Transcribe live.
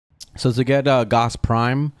So to get Gauss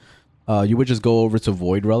Prime, you would just go over to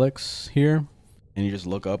Void Relics here, and you just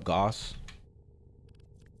look up Gauss.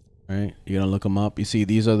 Right, you're gonna look them up. You see,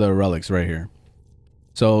 these are the relics right here.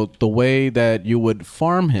 So the way that you would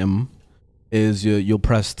farm him is you'll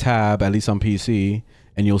press tab, at least on PC,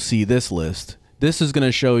 and you'll see this list. This is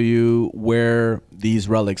gonna show you where these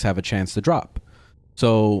relics have a chance to drop.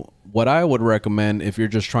 So what I would recommend if you're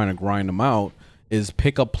just trying to grind them out is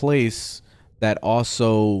pick a place that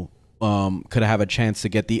also could have a chance to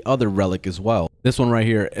get the other relic as well. This one right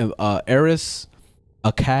here, Eris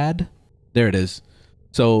Akkad. There it is.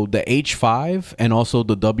 So the H5 and also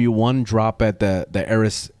the W1 drop at the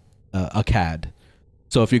Eris Akkad.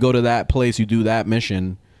 So if you go to that place, you do that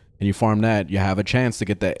mission, and you farm that, you have a chance to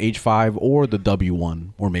get the H5 or the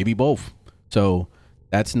W1, or maybe both. So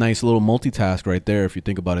that's nice little multitask right there if you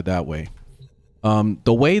think about it that way.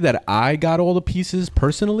 The way that I got all the pieces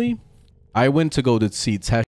personally, I went to go to see test